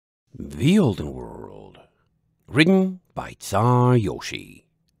The Olden World, written by Czar Yoshi.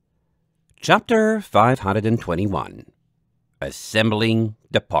 Chapter 521, Assembling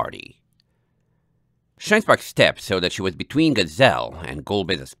the Party. Shinespark stepped so that she was between Gazelle and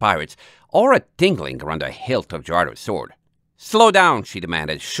Golbez's pirates, aura tingling around the hilt of Gerardo's sword. "Slow down," she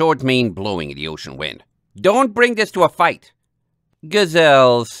demanded, short mane blowing in the ocean wind. "Don't bring this to a fight."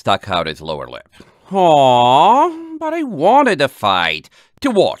 Gazelle stuck out his lower lip. "Aw, but I wanted a fight. To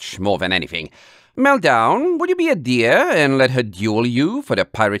watch, more than anything. Meltdown, would you be a dear and let her duel you for the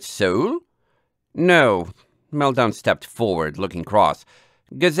pirate's soul?" "No." Meltdown stepped forward, looking cross.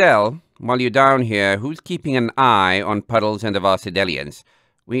 "Gazelle, while you're down here, who's keeping an eye on Puddles and the Varsidelians?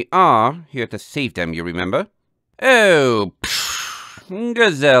 We are here to save them, you remember?" "Oh, pfft."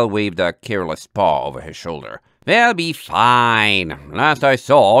 Gazelle waved a careless paw over his shoulder. "They'll be fine. Last I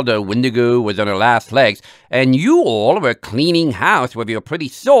saw, the Wendigo was on her last legs, and you all were cleaning house with your pretty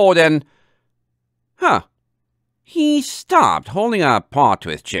sword and—" Huh. He stopped, holding a paw to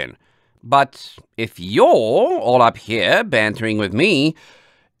his chin. "But if you're all up here bantering with me,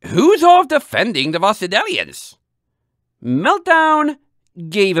 who's off defending the Varsidelians?" Meltdown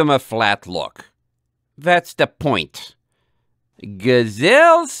gave him a flat look. "That's the point."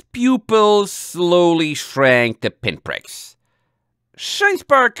 Gazelle's pupils slowly shrank to pinpricks.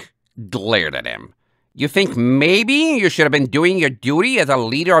 Shinespark glared at him. "You think maybe you should have been doing your duty as a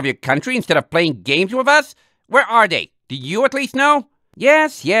leader of your country instead of playing games with us? Where are they? Do you at least know?"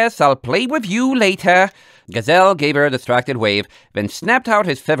 Yes, I'll play with you later." Gazelle gave her a distracted wave, then snapped out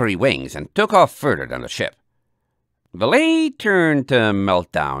his feathery wings and took off further down the ship. Valet turned to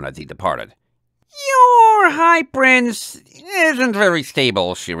Meltdown as he departed. "Your High Prince isn't very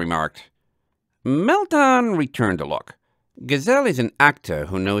stable," she remarked. Meltdown returned the look. Gazelle is an actor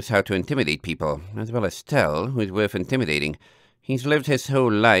who knows how to intimidate people, as well as tell who's worth intimidating. He's lived his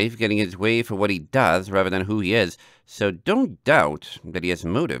whole life getting his way for what he does rather than who he is, so don't doubt that he has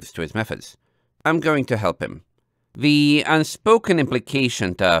motives to his methods. I'm going to help him. The unspoken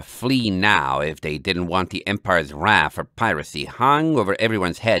implication to flee now if they didn't want the Empire's wrath for piracy hung over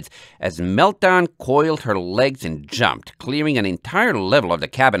everyone's heads as Meltdown coiled her legs and jumped, clearing an entire level of the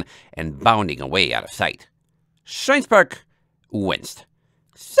cabin and bounding away out of sight. Shinespark winced.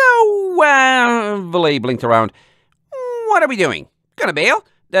 "So, Valet blinked around. "What are we doing? Gonna bail?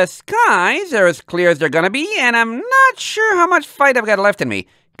 The skies are as clear as they're gonna be, and I'm not sure how much fight I've got left in me.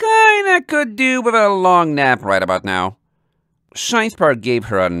 Kinda could do with a long nap right about now." Shinespark gave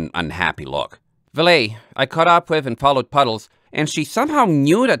her an unhappy look. "Valet, I caught up with and followed Puddles, and she somehow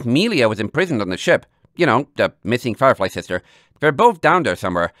knew that Melia was imprisoned on the ship. You know, the missing Firefly sister. They're both down there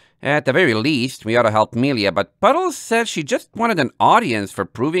somewhere. At the very least, we ought to help Melia, but Puddles said she just wanted an audience for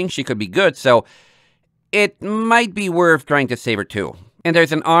proving she could be good, so it might be worth trying to save her too. And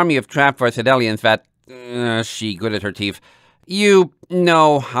there's an army of trapped Varsidelians that—" she gritted her teeth. "You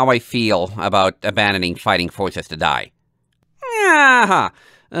know how I feel about abandoning fighting forces to die." "Uh-huh,"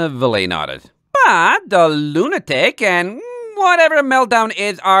 Valet nodded. "But the lunatic and whatever Meltdown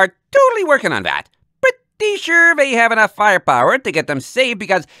is are totally working on that. Pretty sure they have enough firepower to get them saved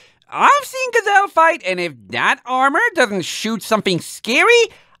because I've seen Gazelle fight, and if that armor doesn't shoot something scary,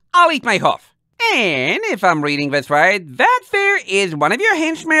 I'll eat my hoof. And if I'm reading this right, that there is one of your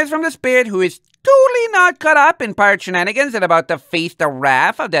henchmans from the spirit who is totally not caught up in pirate shenanigans and about to face the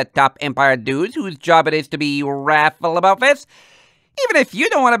wrath of the top Empire dudes whose job it is to be wrathful about this. Even if you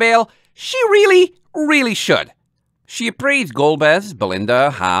don't want to bail, she really, really should." She appraised Golbez, Belinda,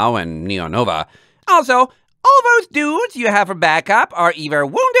 Howe, and Neonova. "Also, all those dudes you have for backup are either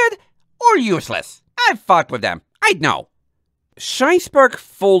wounded or useless. I've fought with them. I'd know." Shinespark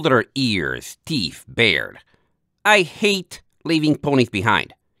folded her ears, teeth bared. "I hate leaving ponies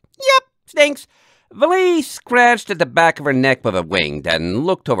behind." "Yep, stinks." Valet scratched at the back of her neck with a wing, then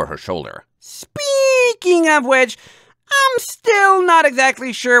looked over her shoulder. "Speaking of which, I'm still not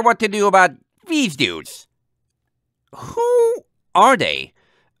exactly sure what to do about these dudes." "Who are they?"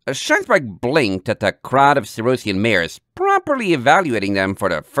 Shinespark blinked at the crowd of Cerosian mares, properly evaluating them for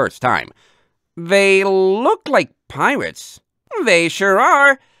the first time. "They look like pirates." "They sure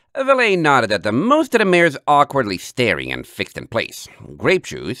are." Valet nodded at them, most of the mares awkwardly staring and fixed in place. Grape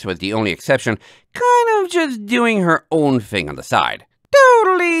Juice was the only exception, kind of just doing her own thing on the side.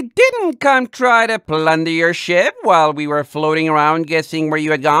 "Totally didn't come try to plunder your ship while we were floating around guessing where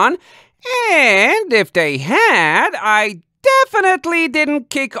you had gone. And if they had, I definitely didn't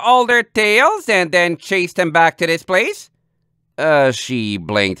kick all their tails and then chase them back to this place." She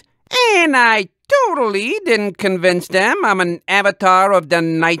blinked. "And I totally didn't convince them I'm an avatar of the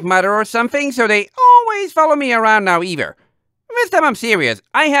Night Mother or something, so they always follow me around now either. This time I'm serious.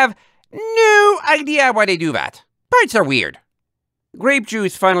 I have no idea why they do that. Pirates are weird. Grape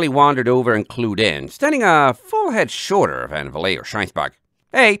Juice finally wandered over and clued in, standing a full head shorter than Valet or Shinespark.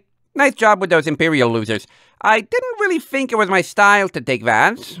 Hey, nice job with those Imperial losers. I didn't really think it was my style to take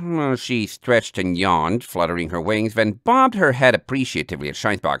that. Well, she stretched and yawned, fluttering her wings, then bobbed her head appreciatively at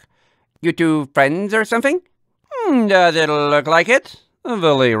Shinespark. You two friends or something? Does it look like it?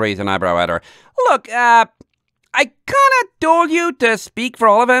 Valet raised an eyebrow at her. Look, I kinda told you to speak for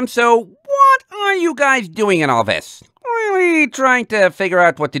all of them, so what are you guys doing in all this? Really trying to figure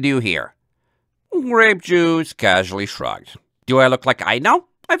out what to do here. Grape Juice casually shrugged. Do I look like I know?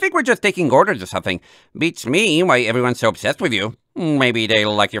 I think we're just taking orders or something. Beats me why everyone's so obsessed with you. Maybe they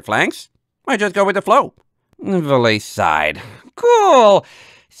like your flanks? I just go with the flow. Valet sighed. Cool.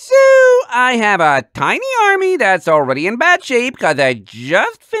 So, I have a tiny army that's already in bad shape because I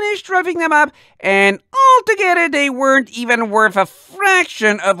just finished roughing them up, and altogether they weren't even worth a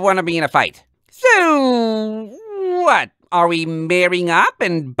fraction of one of me in a fight. So, what? Are we marrying up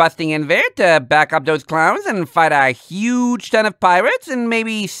and busting in there to back up those clowns and fight a huge ton of pirates and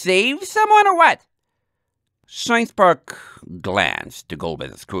maybe save someone or what? Shinespark glanced to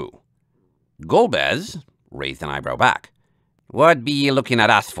Golbez's crew. Golbez raised an eyebrow back. What be you looking at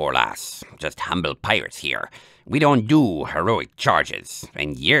us for, lass? Just humble pirates here. We don't do heroic charges,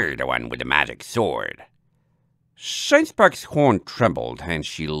 and you're the one with the magic sword. Shinespark's horn trembled, and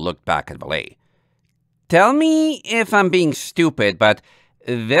she looked back at Valet. Tell me if I'm being stupid, but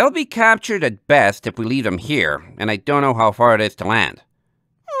they'll be captured at best if we leave them here, and I don't know how far it is to land.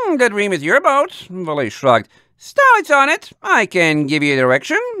 The dream is your boat, Valet shrugged. Starlight's on it. I can give you a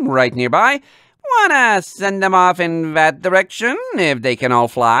direction, right nearby. Wanna send them off in that direction, if they can all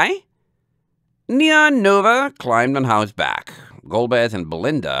fly? Neon Nova climbed on Howe's back. Golbez and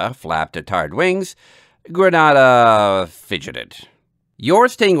Belinda flapped their tired wings. Granada fidgeted. You're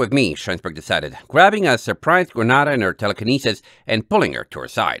staying with me, Shinespark decided, grabbing a surprised Granada in her telekinesis and pulling her to her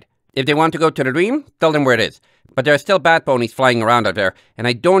side. If they want to go to the dream, tell them where it is. But there are still bat ponies flying around out there, and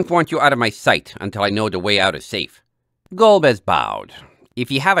I don't want you out of my sight until I know the way out is safe. Golbez bowed. If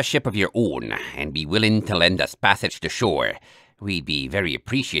you have a ship of your own and be willing to lend us passage to shore, we'd be very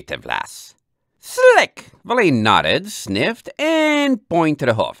appreciative, lass. Slick! Valet nodded, sniffed, and pointed to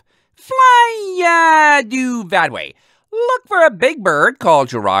the hoof. Fly, do that way. Look for a big bird called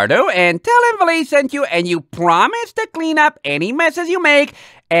Gerardo and tell him Valet sent you, and you promise to clean up any messes you make,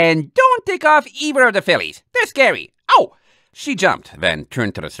 and don't take off either of the fillies. They're scary. Oh! She jumped, then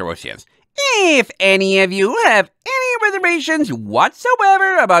turned to the Sorosians. If any of you have any reservations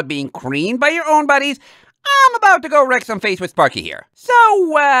whatsoever about being creamed by your own buddies, I'm about to go wreck some face with Sparky here.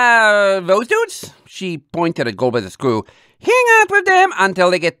 So, those dudes? She pointed at Golbez's crew. Hang out with them until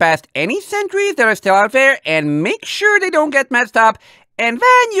they get past any sentries that are still out there and make sure they don't get messed up, and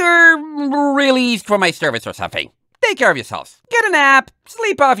then you're released from my service or something. Take care of yourselves. Get a nap,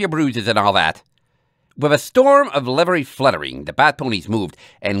 sleep off your bruises and all that. With a storm of livery fluttering, the bat ponies moved,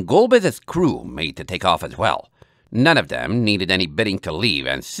 and Golbez's crew made to take off as well. None of them needed any bidding to leave,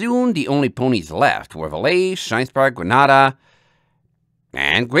 and soon the only ponies left were Valet, Shinespark, Granada,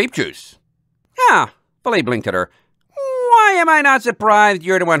 and Grape Juice. Ah, Valet blinked at her. Why am I not surprised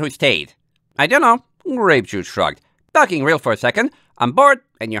you're the one who stayed? I don't know, Grape Juice shrugged. Talking real for a second, I'm bored,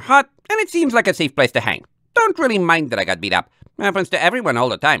 and you're hot, and it seems like a safe place to hang. Don't really mind that I got beat up. Happens to everyone all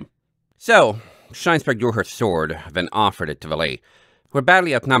the time. So, Shinespark drew her sword, then offered it to Valet. We're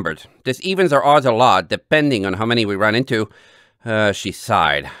badly outnumbered. This evens our odds a lot, depending on how many we run into. She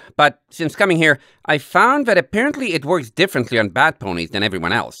sighed. But since coming here, I found that apparently it works differently on bat ponies than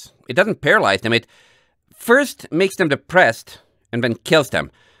everyone else. It doesn't paralyze them, it first makes them depressed, and then kills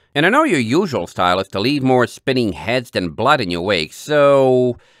them. And I know your usual style is to leave more spinning heads than blood in your wake,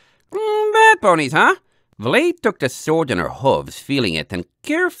 so... bat ponies, huh? Valet took the sword in her hooves, feeling it, and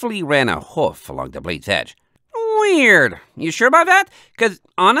carefully ran a hoof along the blade's edge. Weird. You sure about that? Because,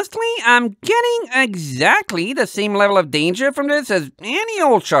 honestly, I'm getting exactly the same level of danger from this as any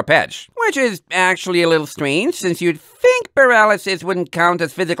old sharp edge. Which is actually a little strange, since you'd think paralysis wouldn't count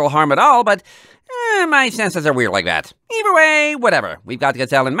as physical harm at all, but my senses are weird like that. Either way, whatever. We've got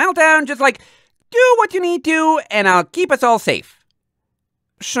Gazelle and Meltdown, just like, do what you need to, and I'll keep us all safe.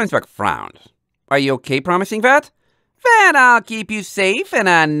 Shinespark frowned. Are you okay promising that? That I'll keep you safe in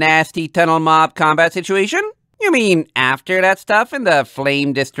a nasty tunnel mob combat situation? You mean after that stuff in the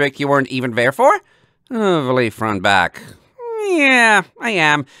Flame District you weren't even there for? Valet frowned back. Yeah, I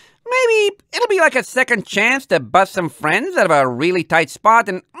am. Maybe it'll be like a second chance to bust some friends out of a really tight spot,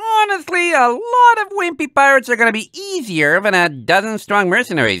 and honestly, a lot of wimpy pirates are gonna be easier than a dozen strong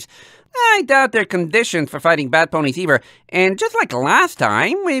mercenaries. I doubt they're conditioned for fighting bad ponies either, and just like last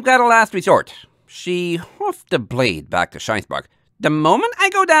time, we've got a last resort. She hoofed the blade back to Shinespark. The moment I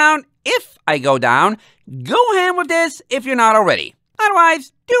go down, if I go down, go ham with this if you're not already.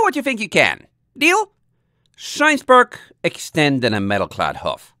 Otherwise, do what you think you can. Deal? Shinespark extended a metal-clad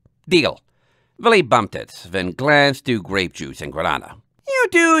hoof. Deal. Willie bumped it, then glanced to Grape Juice and Guarana. You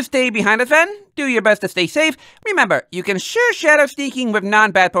two stay behind us then. Do your best to stay safe. Remember, you can sure shadow sneaking with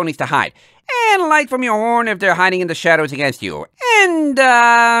non-bad ponies to hide. And light from your horn if they're hiding in the shadows against you.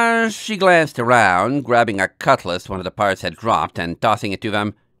 And, she glanced around, grabbing a cutlass one of the pirates had dropped and tossing it to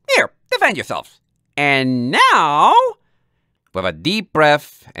them. Here, defend yourselves. And now, with a deep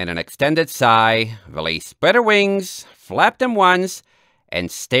breath and an extended sigh, Willie spread her wings, flapped them once,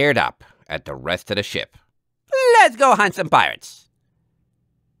 and stared up at the rest of the ship. Let's go hunt some pirates.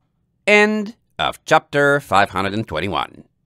 End of chapter 521.